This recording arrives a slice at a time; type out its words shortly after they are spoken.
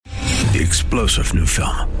the explosive new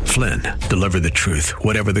film, Flynn, Deliver the Truth,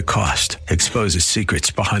 Whatever the Cost, exposes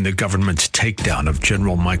secrets behind the government's takedown of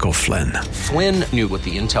General Michael Flynn. Flynn knew what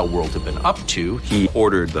the intel world had been up to. He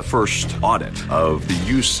ordered the first audit of the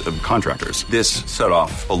use of contractors. This set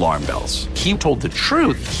off alarm bells. He told the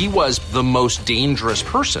truth. He was the most dangerous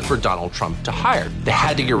person for Donald Trump to hire. They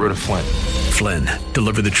had to get rid of Flynn. Flynn,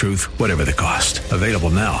 Deliver the Truth, Whatever the Cost. Available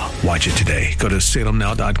now. Watch it today. Go to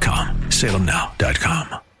salemnow.com.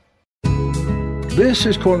 salemnow.com. This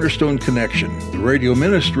is Cornerstone Connection, the radio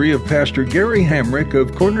ministry of Pastor Gary Hamrick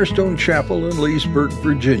of Cornerstone Chapel in Leesburg,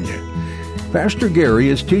 Virginia. Pastor Gary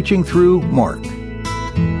is teaching through Mark. Real love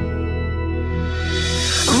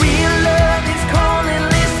is calling,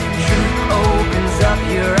 listen, truth opens up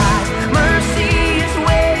your eyes. Mercy is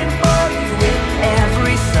waiting for you with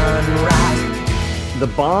every sunrise.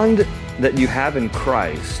 The bond that you have in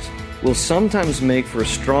Christ will sometimes make for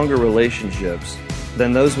stronger relationships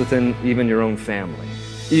than those within even your own family.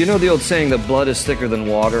 You know the old saying that blood is thicker than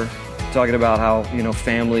water? Talking about how,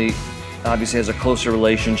 family obviously has a closer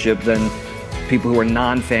relationship than people who are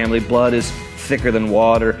non-family. Blood is thicker than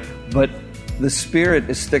water, but the Spirit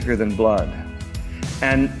is thicker than blood.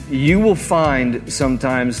 And you will find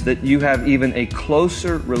sometimes that you have even a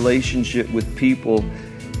closer relationship with people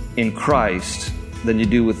in Christ than you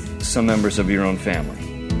do with some members of your own family.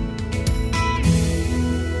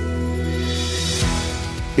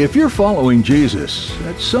 If you're following Jesus,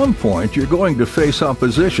 at some point you're going to face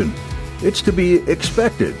opposition. It's to be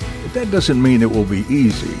expected, but that doesn't mean it will be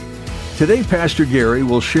easy. Today, Pastor Gary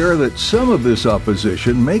will share that some of this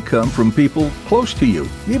opposition may come from people close to you,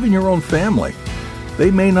 even your own family. They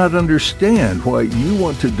may not understand why you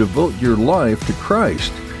want to devote your life to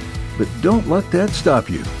Christ, but don't let that stop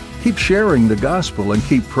you. Keep sharing the gospel and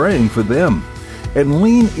keep praying for them. And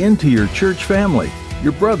lean into your church family,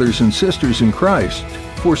 your brothers and sisters in Christ,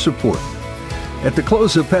 for support. At the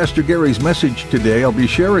close of Pastor Gary's message today, I'll be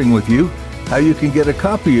sharing with you how you can get a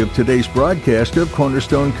copy of today's broadcast of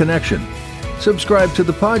Cornerstone Connection. Subscribe to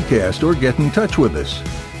the podcast or get in touch with us.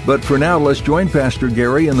 But for now, let's join Pastor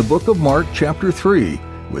Gary in the book of Mark, chapter 3,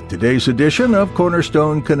 with today's edition of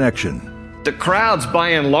Cornerstone Connection. The crowds, by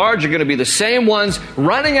and large, are going to be the same ones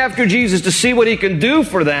running after Jesus to see what he can do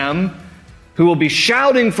for them, who will be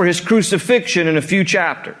shouting for his crucifixion in a few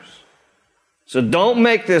chapters. So don't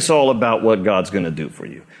make this all about what God's going to do for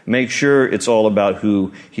you. Make sure it's all about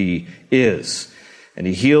who he is. And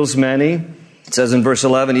he heals many. It says in verse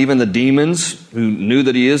 11, even the demons who knew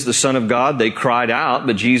that he is the Son of God, they cried out,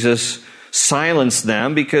 but Jesus silenced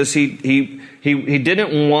them because he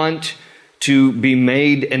didn't want to be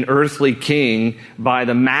made an earthly king by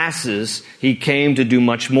the masses. He came to do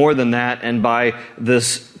much more than that, and by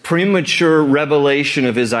this premature revelation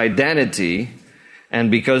of his identity, and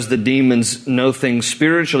because the demons know things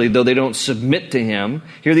spiritually, though they don't submit to him.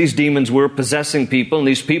 Here these demons were possessing people, and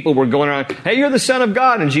these people were going around, hey, you're the Son of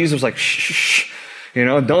God. And Jesus was like, shh,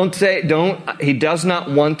 don't. He does not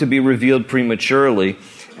want to be revealed prematurely.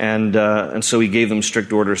 And so he gave them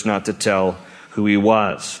strict orders not to tell who he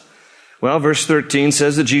was. Well, verse 13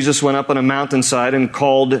 says that Jesus went up on a mountainside and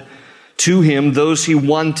called to him those he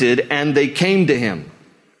wanted, and they came to him.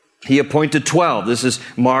 He appointed 12. This is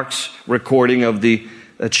Mark's recording of the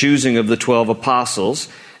choosing of the 12 apostles.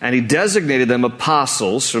 And he designated them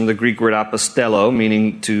apostles, from the Greek word apostello,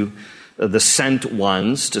 meaning to the sent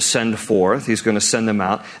ones, to send forth. He's going to send them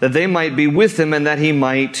out, that they might be with him and that he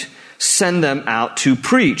might send them out to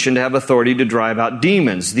preach and to have authority to drive out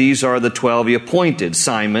demons. These are the 12 he appointed.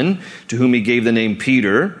 Simon, to whom he gave the name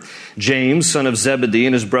Peter. James, son of Zebedee,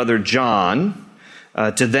 and his brother John.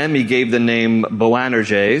 To them he gave the name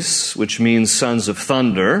Boanerges, which means sons of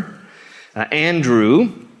thunder.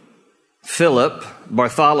 Andrew, Philip,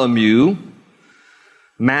 Bartholomew,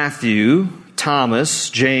 Matthew, Thomas,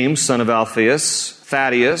 James, son of Alphaeus,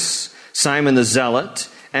 Thaddeus, Simon the Zealot,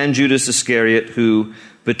 and Judas Iscariot, who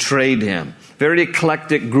betrayed him. Very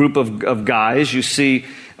eclectic group of guys. You see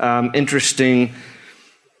interesting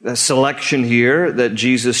selection here that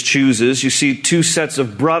Jesus chooses. You see two sets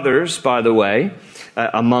of brothers, by the way.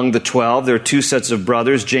 Among the 12, there are two sets of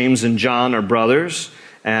brothers. James and John are brothers,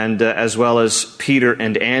 and as well as Peter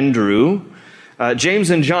and Andrew. James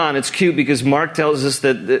and John, it's cute because Mark tells us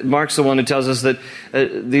that, Mark's the one who tells us that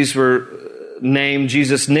these were named,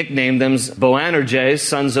 Jesus nicknamed them Boanerges,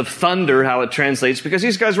 sons of thunder, how it translates, because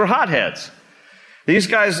these guys were hotheads. These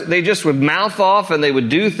guys, they just would mouth off and they would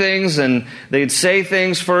do things and they'd say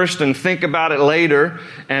things first and think about it later.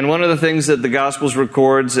 And one of the things that the Gospels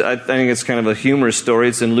records, I think it's kind of a humorous story.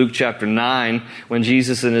 It's in Luke chapter 9 when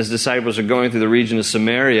Jesus and his disciples are going through the region of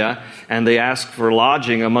Samaria and they ask for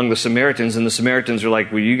lodging among the Samaritans. And the Samaritans are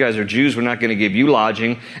like, well, you guys are Jews. We're not going to give you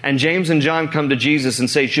lodging. And James and John come to Jesus and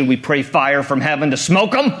say, should we pray fire from heaven to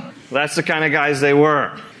smoke them? Well, that's the kind of guys they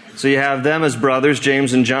were. So you have them as brothers,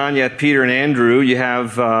 James and John. You have Peter and Andrew. You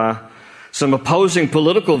have some opposing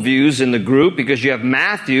political views in the group because you have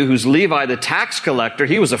Matthew, who's Levi the tax collector.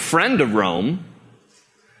 He was a friend of Rome,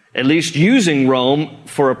 at least using Rome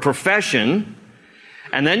for a profession.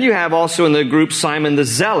 And then you have also in the group Simon the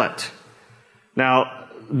Zealot. Now,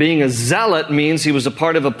 being a zealot means he was a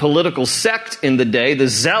part of a political sect in the day. The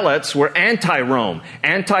Zealots were anti-Rome,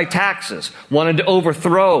 anti-taxes, wanted to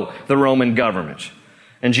overthrow the Roman government.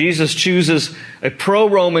 And Jesus chooses a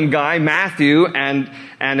pro-Roman guy, Matthew, and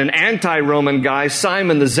an anti-Roman guy,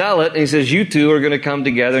 Simon the Zealot, and he says, you two are going to come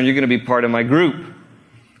together and you're going to be part of my group.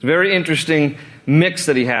 It's a very interesting mix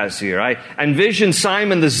that he has here. I envision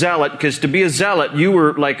Simon the Zealot, because to be a zealot, you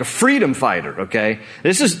were like a freedom fighter, okay?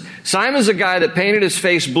 Simon's a guy that painted his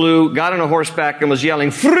face blue, got on a horseback, and was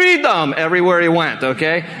yelling, freedom, everywhere he went,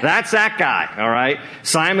 okay? That's that guy, all right?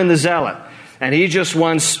 Simon the Zealot. And he just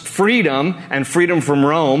wants freedom and freedom from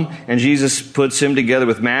Rome. And Jesus puts him together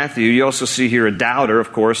with Matthew. You also see here a doubter,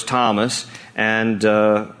 of course, Thomas. And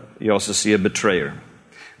you also see a betrayer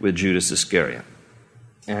with Judas Iscariot.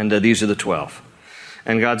 And these are the 12.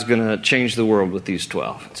 And God's going to change the world with these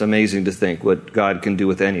 12. It's amazing to think what God can do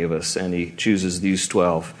with any of us. And he chooses these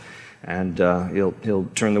 12. And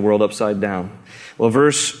he'll turn the world upside down. Well,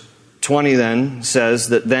 verse 20 then says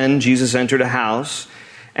that then Jesus entered a house.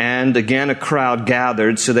 And again, a crowd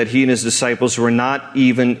gathered so that he and his disciples were not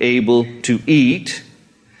even able to eat.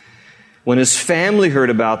 When his family heard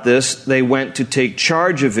about this, they went to take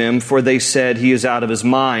charge of him, for they said he is out of his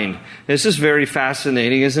mind. This is very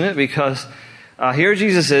fascinating, isn't it? Because here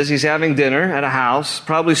Jesus is, he's having dinner at a house,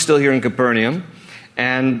 probably still here in Capernaum.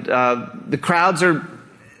 And the crowds are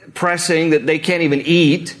pressing that they can't even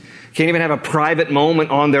eat, can't even have a private moment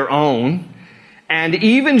on their own. And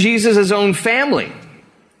even Jesus' own family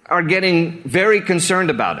are getting very concerned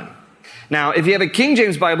about him. Now, if you have a King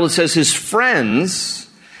James Bible, it says his friends,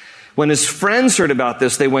 when his friends heard about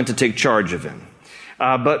this, they went to take charge of him.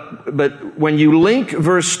 But when you link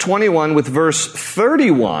verse 21 with verse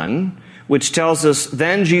 31, which tells us,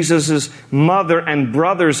 then Jesus' mother and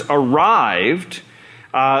brothers arrived,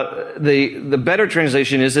 the better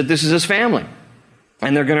translation is that this is his family.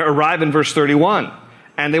 And they're going to arrive in verse 31.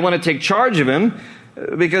 And they want to take charge of him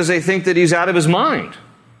because they think that he's out of his mind.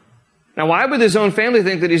 Now, why would his own family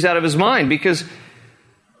think that he's out of his mind? Because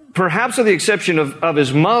perhaps with the exception of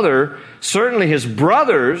his mother, certainly his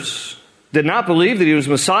brothers did not believe that he was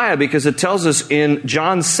Messiah, because it tells us in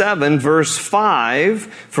John 7, verse 5,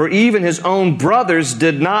 for even his own brothers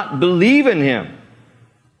did not believe in him.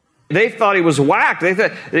 They thought he was whacked. They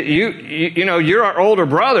thought, you know, you're our older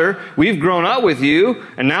brother. We've grown up with you.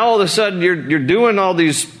 And now all of a sudden you're doing all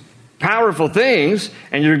these powerful things,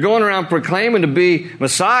 and you're going around proclaiming to be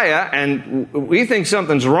Messiah, and we think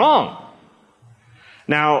something's wrong.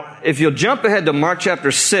 Now, if you'll jump ahead to Mark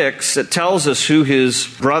chapter 6, it tells us who his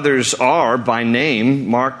brothers are by name.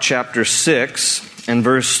 Mark chapter 6 and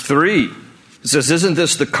verse 3. It says, isn't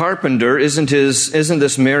this the carpenter? Isn't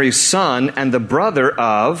this Mary's son and the brother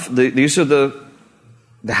of, these are the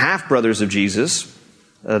half-brothers of Jesus.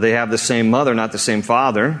 They have the same mother, not the same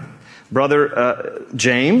father. Brother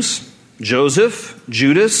James, Joseph,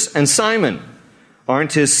 Judas, and Simon.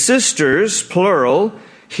 Aren't his sisters, plural,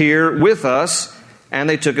 here with us? And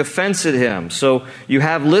they took offense at him. So you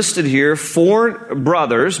have listed here 4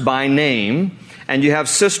 brothers by name, and you have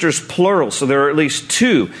sisters, plural. So there are at least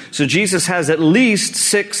 2. So Jesus has at least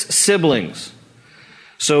 6 siblings.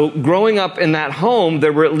 So growing up in that home,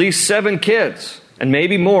 there were at least 7 kids. And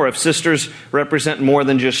maybe more if sisters represent more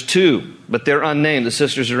than just 2. But they're unnamed. The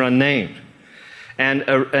sisters are unnamed. And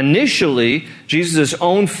initially, Jesus'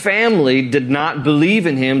 own family did not believe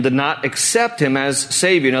in him, did not accept him as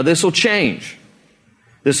Savior. Now, this will change.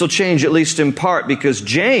 This will change at least in part, because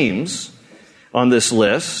James, on this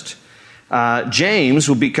list, James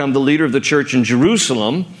will become the leader of the church in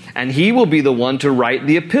Jerusalem, and he will be the one to write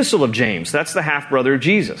the epistle of James. That's the half-brother of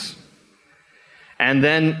Jesus. And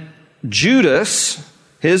then Judas,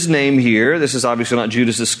 his name here, this is obviously not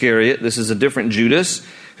Judas Iscariot, this is a different Judas,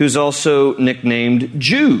 who's also nicknamed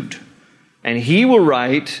Jude. And he will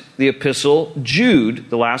write the epistle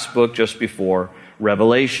Jude, the last book just before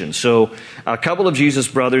revelation. So a couple of Jesus'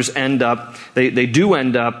 brothers do end up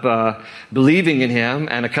believing in him,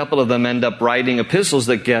 and a couple of them end up writing epistles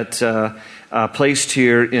that get placed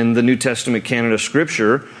here in the New Testament canon of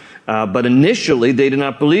Scripture. But initially, they did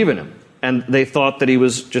not believe in him, and they thought that he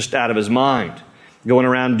was just out of his mind, going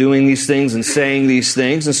around doing these things and saying these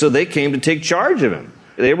things, and so they came to take charge of him.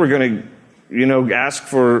 They were going to, ask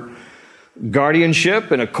for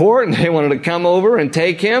guardianship in a court, and they wanted to come over and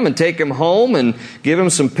take him home and give him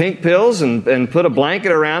some pink pills and put a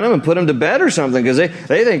blanket around him and put him to bed or something, because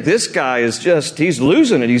they think this guy is he's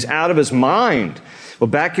losing it. He's out of his mind. Well,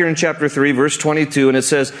 back here in chapter 3, verse 22, and it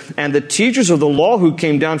says, "And the teachers of the law who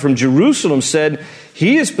came down from Jerusalem said,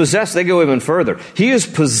 he is possessed," they go even further, "he is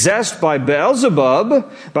possessed by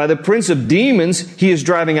Beelzebub, by the prince of demons, he is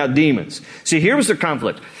driving out demons." See, here was the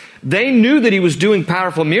conflict. They knew that he was doing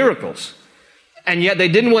powerful miracles, and yet they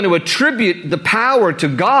didn't want to attribute the power to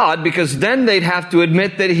God, because then they'd have to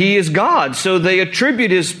admit that he is God. So they attribute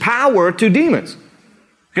his power to demons,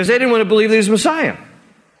 because they didn't want to believe that he's Messiah.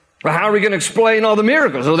 Well, how are we going to explain all the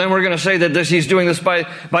miracles? Well, then we're going to say that he's doing this by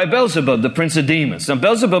Beelzebub, the prince of demons. Now,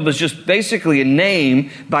 Beelzebub is just basically a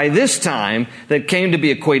name by this time that came to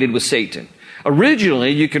be equated with Satan.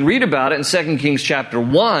 Originally, you can read about it in 2 Kings chapter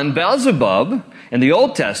 1. Beelzebub in the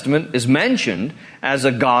Old Testament is mentioned as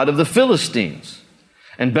a god of the Philistines.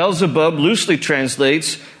 And Beelzebub loosely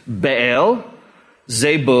translates Baal,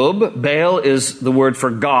 Zebub. Baal is the word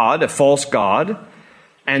for God, a false god.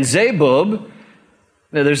 And Zebub,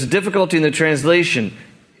 now, there's a difficulty in the translation.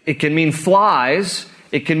 It can mean flies.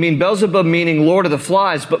 It can mean Beelzebub meaning Lord of the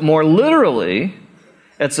Flies, but more literally,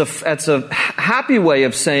 it's a happy way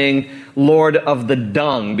of saying Lord of the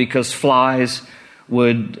Dung, because flies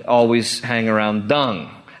would always hang around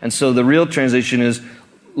dung. And so the real translation is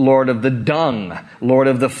Lord of the Dung, Lord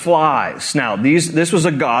of the Flies. Now, this was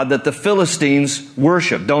a god that the Philistines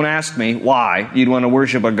worshiped. Don't ask me why you'd want to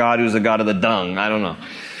worship a god who's a god of the dung. I don't know.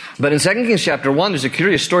 But in 2 Kings chapter 1, there's a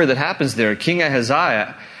curious story that happens there. King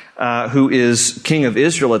Ahaziah, who is king of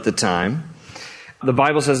Israel at the time, the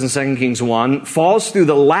Bible says in 2 Kings 1, falls through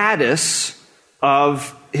the lattice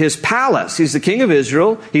of his palace. He's the king of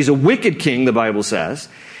Israel. He's a wicked king, the Bible says.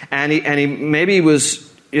 And he maybe he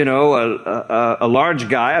was, a large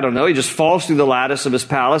guy. I don't know. He just falls through the lattice of his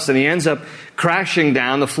palace, and he ends up crashing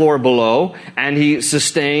down the floor below, and he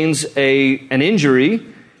sustains an injury.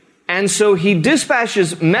 And so he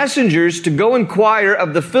dispatches messengers to go inquire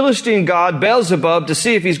of the Philistine god Beelzebub to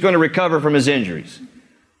see if he's going to recover from his injuries.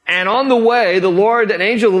 And on the way, an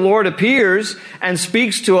angel of the Lord appears and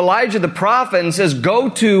speaks to Elijah the prophet and says, "Go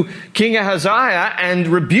to King Ahaziah and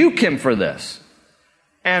rebuke him for this."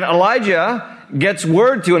 And Elijah gets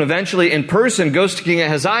word to, and eventually in person goes to King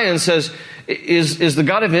Ahaziah and says, Is the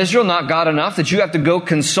God of Israel not God enough that you have to go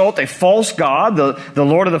consult a false god, the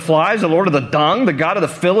Lord of the Flies, the Lord of the Dung, the God of the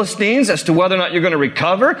Philistines, as to whether or not you're going to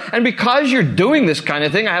recover? And because you're doing this kind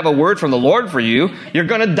of thing, I have a word from the Lord for you. You're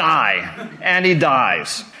going to die. And he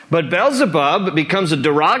dies. But Beelzebub becomes a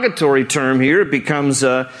derogatory term here. It becomes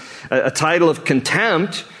a title of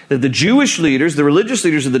contempt that the Jewish leaders, the religious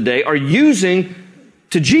leaders of the day, are using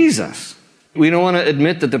to Jesus. We don't want to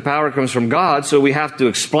admit that the power comes from God, so we have to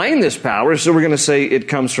explain this power. So we're going to say it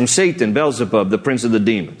comes from Satan, Beelzebub, the prince of the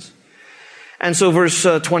demons. And so verse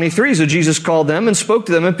 23, so Jesus called them and spoke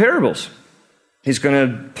to them in parables. He's going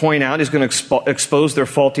to point out, he's going to expose their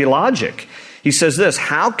faulty logic. He says this,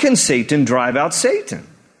 how can Satan drive out Satan?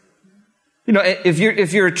 If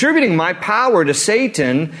you're attributing my power to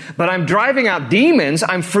Satan, but I'm driving out demons,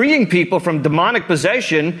 I'm freeing people from demonic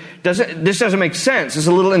possession, this doesn't make sense. There's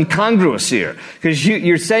a little incongruous here. Because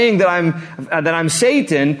you're saying that I'm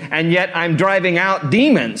Satan, and yet I'm driving out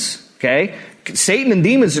demons. Okay? Satan and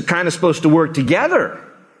demons are kind of supposed to work together.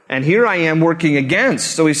 And here I am working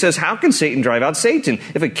against. So he says, how can Satan drive out Satan?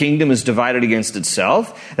 If a kingdom is divided against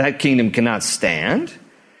itself, that kingdom cannot stand.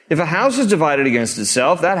 If a house is divided against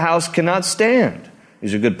itself, that house cannot stand.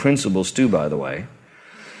 These are good principles too, by the way.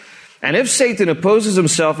 And if Satan opposes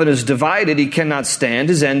himself and is divided, he cannot stand.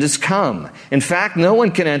 His end is come. In fact, no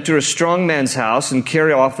one can enter a strong man's house and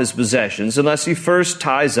carry off his possessions unless he first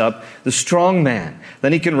ties up the strong man.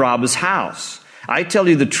 Then he can rob his house. I tell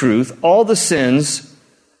you the truth, all the sins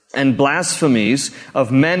and blasphemies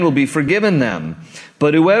of men will be forgiven them.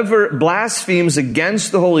 But whoever blasphemes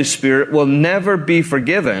against the Holy Spirit will never be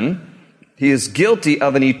forgiven. He is guilty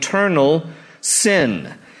of an eternal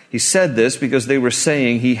sin. He said this because they were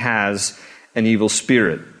saying he has an evil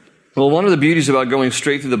spirit. Well, one of the beauties about going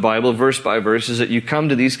straight through the Bible, verse by verse, is that you come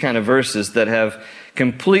to these kind of verses that have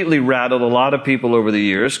completely rattled a lot of people over the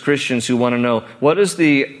years, Christians who want to know, what is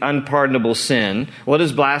the unpardonable sin? What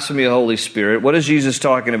is blasphemy of the Holy Spirit? What is Jesus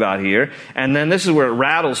talking about here? And then this is where it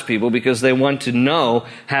rattles people because they want to know,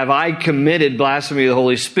 have I committed blasphemy of the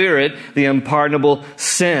Holy Spirit, the unpardonable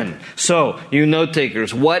sin? So, you note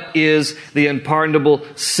takers, what is the unpardonable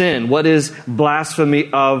sin? What is blasphemy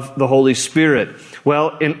of the Holy Spirit?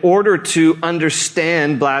 Well, in order to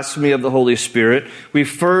understand blasphemy of the Holy Spirit, we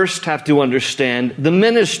first have to understand the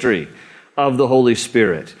ministry of the Holy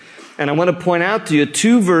Spirit. And I want to point out to you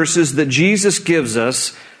 2 verses that Jesus gives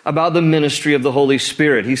us about the ministry of the Holy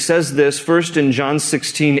Spirit. He says this first in John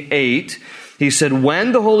 16:8. He said,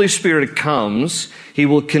 when the Holy Spirit comes, He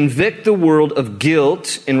will convict the world of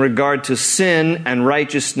guilt in regard to sin and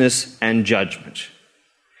righteousness and judgment.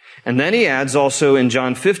 And then he adds also in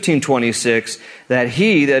John 15:26 that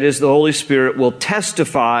He, that is the Holy Spirit, will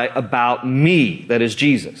testify about me, that is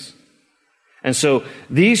Jesus. And so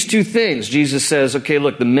these 2 things, Jesus says, okay,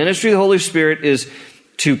 look, the ministry of the Holy Spirit is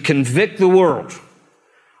to convict the world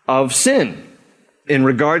of sin in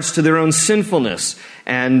regards to their own sinfulness,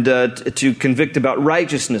 and to convict about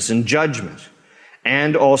righteousness and judgment,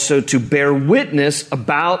 and also to bear witness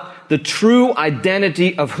about the true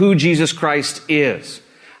identity of who Jesus Christ is.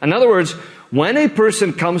 In other words, when a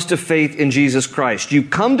person comes to faith in Jesus Christ, you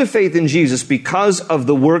come to faith in Jesus because of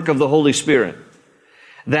the work of the Holy Spirit.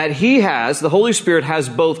 That the Holy Spirit has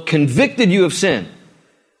both convicted you of sin.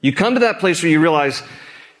 You come to that place where you realize,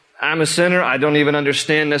 I'm a sinner, I don't even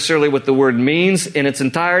understand necessarily what the word means in its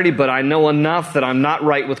entirety, but I know enough that I'm not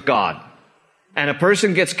right with God. And a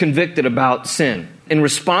person gets convicted about sin. In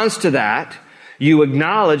response to that, you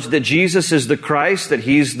acknowledge that Jesus is the Christ, that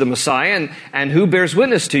He's the Messiah, and who bears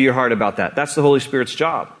witness to your heart about that? That's the Holy Spirit's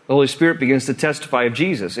job. The Holy Spirit begins to testify of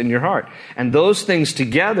Jesus in your heart. And those things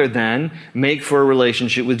together then make for a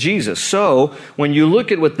relationship with Jesus. So, when you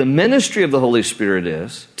look at what the ministry of the Holy Spirit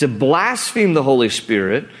is, to blaspheme the Holy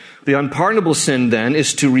Spirit, the unpardonable sin then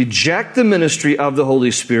is to reject the ministry of the Holy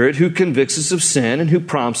Spirit who convicts us of sin and who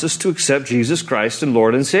prompts us to accept Jesus Christ and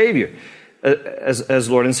Lord and Savior. As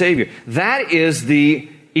Lord and Savior. That is the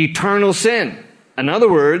eternal sin. In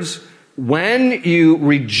other words, when you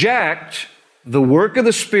reject the work of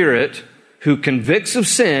the Spirit who convicts of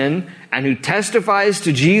sin and who testifies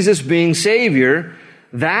to Jesus being Savior,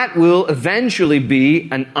 that will eventually be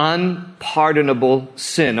an unpardonable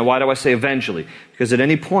sin. Now, why do I say eventually? Because at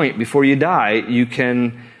any point before you die, you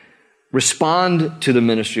can respond to the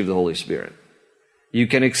ministry of the Holy Spirit. You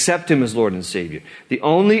can accept Him as Lord and Savior. The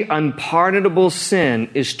only unpardonable sin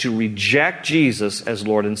is to reject Jesus as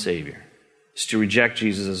Lord and Savior. It's to reject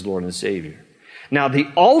Jesus as Lord and Savior. Now, the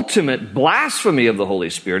ultimate blasphemy of the Holy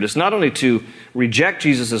Spirit is not only to reject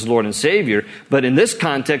Jesus as Lord and Savior, but in this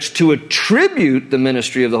context, to attribute the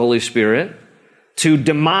ministry of the Holy Spirit to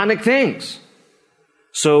demonic things.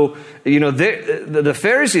 So, the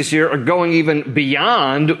Pharisees here are going even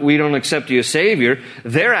beyond, we don't accept you as Savior.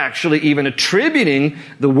 They're actually even attributing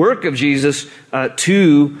the work of Jesus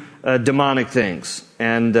to demonic things.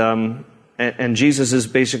 And Jesus is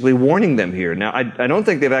basically warning them here. Now, I don't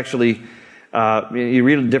think they've actually, you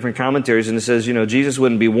read different commentaries and it says, Jesus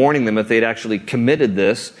wouldn't be warning them if they'd actually committed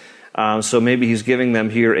this. So maybe He's giving them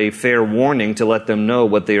here a fair warning to let them know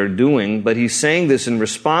what they are doing. But He's saying this in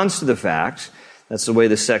response to the fact, that's the way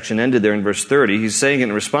this section ended there in verse 30. He's saying it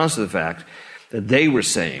in response to the fact that they were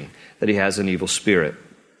saying that He has an evil spirit.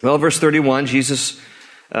 Well, verse 31,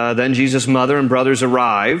 then Jesus' mother and brothers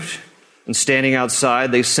arrived, and standing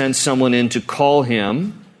outside, they sent someone in to call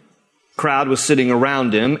Him. The crowd was sitting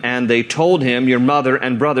around Him, and they told Him, your mother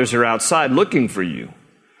and brothers are outside looking for you.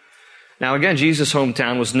 Now, again, Jesus'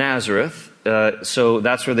 hometown was Nazareth, so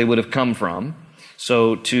that's where they would have come from.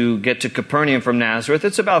 So to get to Capernaum from Nazareth,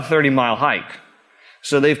 it's about a 30-mile hike.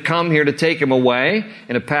 So they've come here to take Him away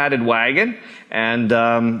in a padded wagon,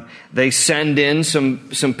 and they send in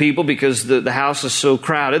some people because the house is so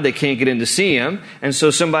crowded they can't get in to see Him. And so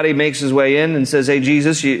somebody makes his way in and says, hey,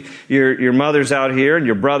 Jesus, your mother's out here and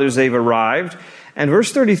your brothers, they've arrived. And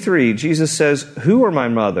verse 33, Jesus says, who are my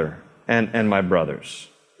mother and my brothers?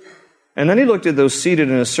 And then He looked at those seated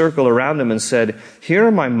in a circle around Him and said, here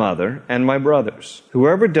are my mother and my brothers.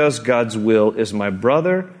 Whoever does God's will is my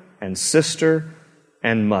brother and sister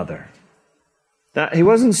and mother. Now, He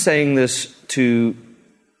wasn't saying this to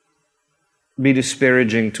be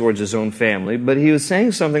disparaging towards His own family, but He was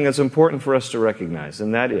saying something that's important for us to recognize,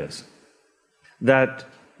 and that is that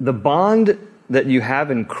the bond that you have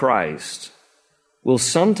in Christ will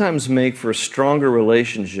sometimes make for stronger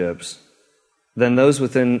relationships than those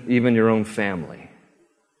within even your own family.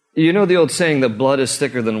 You know the old saying that blood is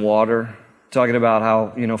thicker than water, talking about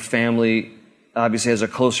how, family obviously has a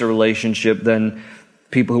closer relationship than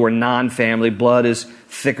people who are non-family. Blood is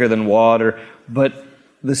thicker than water, but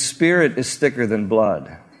the Spirit is thicker than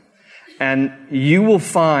blood. And you will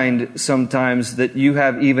find sometimes that you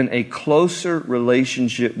have even a closer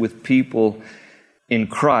relationship with people in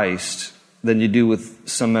Christ than you do with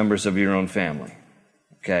some members of your own family.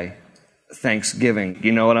 Okay? Thanksgiving.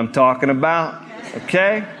 You know what I'm talking about?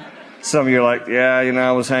 Okay? Some of you are like, yeah,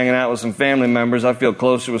 I was hanging out with some family members. I feel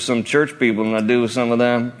closer with some church people than I do with some of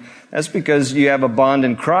them. That's because you have a bond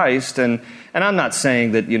in Christ. And I'm not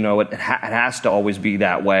saying that, it has to always be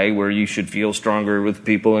that way, where you should feel stronger with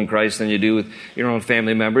people in Christ than you do with your own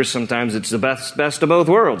family members. Sometimes it's the best of both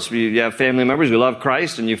worlds. You have family members who love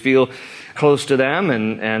Christ and you feel close to them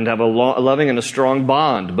and have a loving and a strong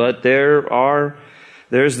bond. But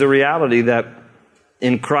there's the reality that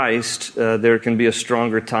in Christ, there can be a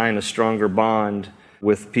stronger tie and a stronger bond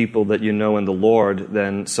with people that you know in the Lord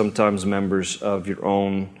than sometimes members of your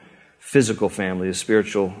own physical family. A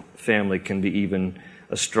spiritual family can be even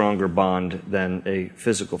a stronger bond than a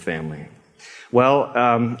physical family.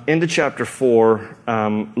 Well, into chapter 4,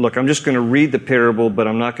 look, I'm just going to read the parable, but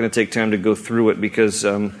I'm not going to take time to go through it because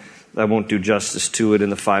I won't do justice to it in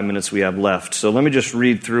the 5 minutes we have left. So let me just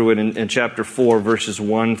read through it in chapter 4, verses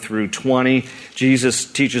 1 through 20. Jesus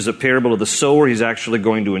teaches a parable of the sower. He's actually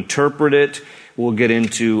going to interpret it. We'll get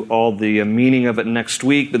into all the meaning of it next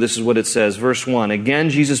week, but this is what it says. Verse 1, again,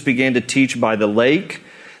 Jesus began to teach by the lake.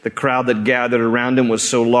 The crowd that gathered around him was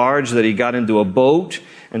so large that he got into a boat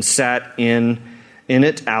and sat in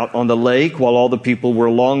it out on the lake while all the people were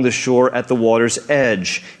along the shore at the water's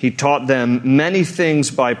edge. He taught them many things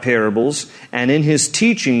by parables, and in his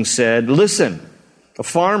teaching said, listen, a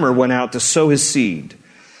farmer went out to sow his seed.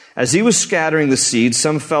 As he was scattering the seed,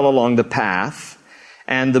 some fell along the path,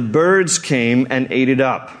 and the birds came and ate it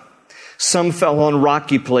up. Some fell on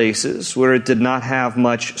rocky places where it did not have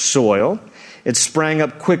much soil. It sprang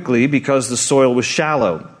up quickly because the soil was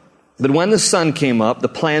shallow. But when the sun came up, the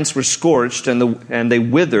plants were scorched and they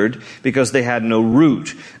withered because they had no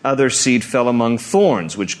root. Other seed fell among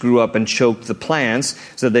thorns, which grew up and choked the plants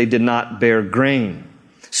so that they did not bear grain.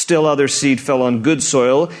 Still other seed fell on good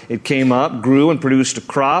soil. It came up, grew, and produced a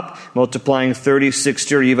crop, multiplying 30,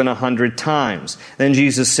 60, or even 100 times. Then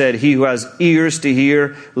Jesus said, he who has ears to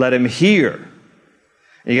hear, let him hear.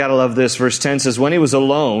 You got to love this. Verse 10 says, when he was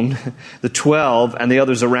alone, the 12 and the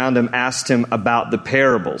others around him asked him about the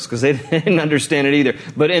parables, because they didn't understand it either.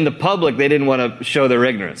 But in the public, they didn't want to show their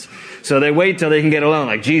ignorance. So they wait till they can get alone.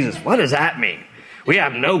 Like, Jesus, what does that mean? We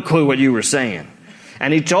have no clue what you were saying.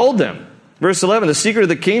 And he told them, verse 11, the secret of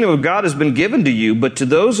the kingdom of God has been given to you, but to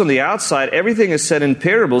those on the outside, everything is said in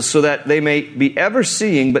parables so that they may be ever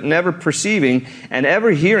seeing but never perceiving, and ever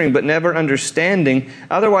hearing but never understanding.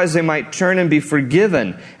 Otherwise they might turn and be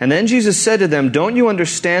forgiven. And then Jesus said to them, don't you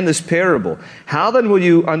understand this parable? How then will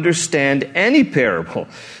you understand any parable?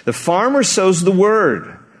 The farmer sows the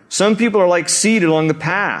word. Some people are like seed along the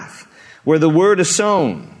path where the word is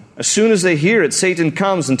sown. As soon as they hear it, Satan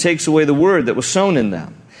comes and takes away the word that was sown in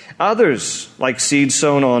them. Others, like seed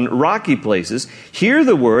sown on rocky places, hear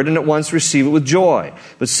the word and at once receive it with joy.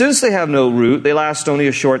 But since they have no root, they last only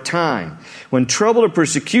a short time. When trouble or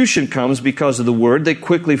persecution comes because of the word, they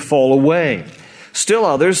quickly fall away. Still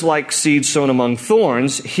others, like seed sown among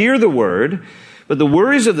thorns, hear the word, but the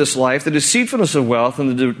worries of this life, the deceitfulness of wealth,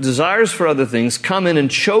 and the desires for other things come in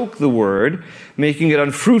and choke the word, making it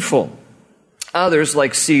unfruitful. Others,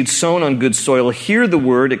 like seed sown on good soil, hear the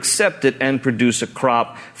word, accept it, and produce a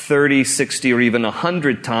crop 30, 60, or even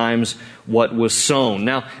 100 times what was sown.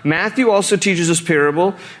 Now, Matthew also teaches this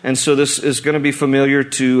parable, and so this is going to be familiar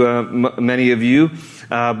to many of you,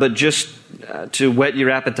 but just to whet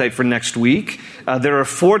your appetite for next week, there are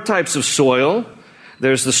 4 types of soil.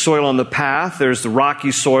 There's the soil on the path, there's the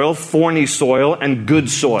rocky soil, thorny soil, and good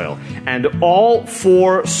soil. And all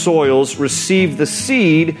 4 soils receive the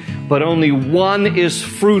seed, but only one is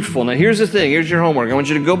fruitful. Now here's the thing, here's your homework. I want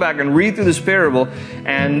you to go back and read through this parable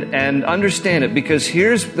and understand it, because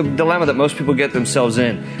here's the dilemma that most people get themselves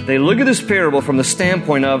in. They look at this parable from the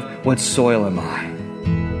standpoint of, what soil am I?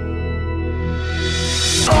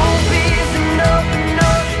 Open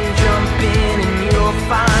ocean, jump in and you'll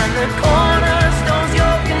find the cornerstone's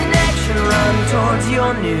your connection. Run towards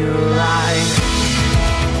your new life.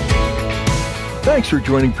 Thanks for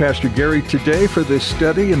joining Pastor Gary today for this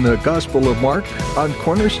study in the Gospel of Mark on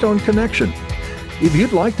Cornerstone Connection. If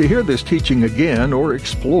you'd like to hear this teaching again or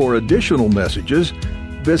explore additional messages,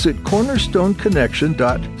 visit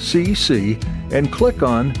cornerstoneconnection.cc and click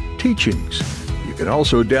on Teachings. You can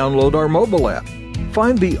also download our mobile app.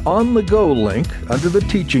 Find the On the Go link under the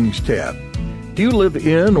Teachings tab. Do you live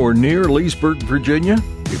in or near Leesburg, Virginia?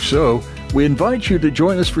 If so, we invite you to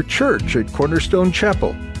join us for church at Cornerstone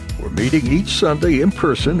Chapel. We're meeting each Sunday in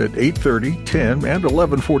person at 8:30, 10, and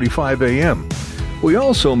 11:45 a.m. We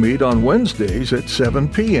also meet on Wednesdays at 7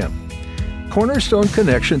 p.m.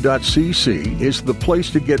 CornerstoneConnection.cc is the place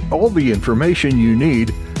to get all the information you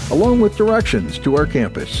need, along with directions to our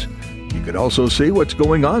campus. You can also see what's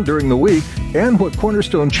going on during the week and what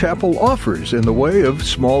Cornerstone Chapel offers in the way of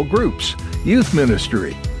small groups, youth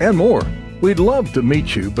ministry, and more. We'd love to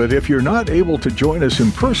meet you, but if you're not able to join us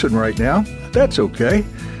in person right now, that's okay.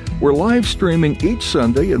 We're live streaming each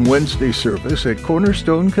Sunday and Wednesday service at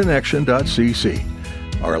CornerstoneConnection.cc.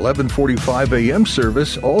 Our 11:45 a.m.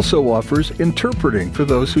 service also offers interpreting for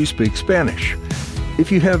those who speak Spanish.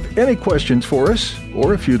 If you have any questions for us,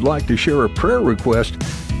 or if you'd like to share a prayer request,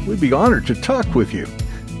 we'd be honored to talk with you.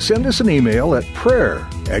 Send us an email at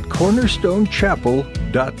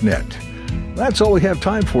prayer@cornerstonechapel.net. That's all we have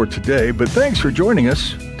time for today, but thanks for joining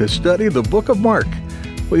us to study the book of Mark.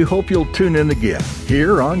 We hope you'll tune in again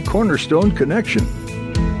here on Cornerstone Connection.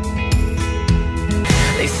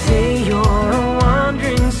 They say you're a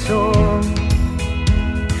wandering soul,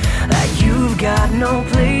 that you've got no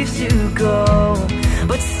place to go,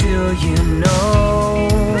 but still you know,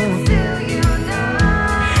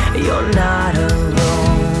 you're not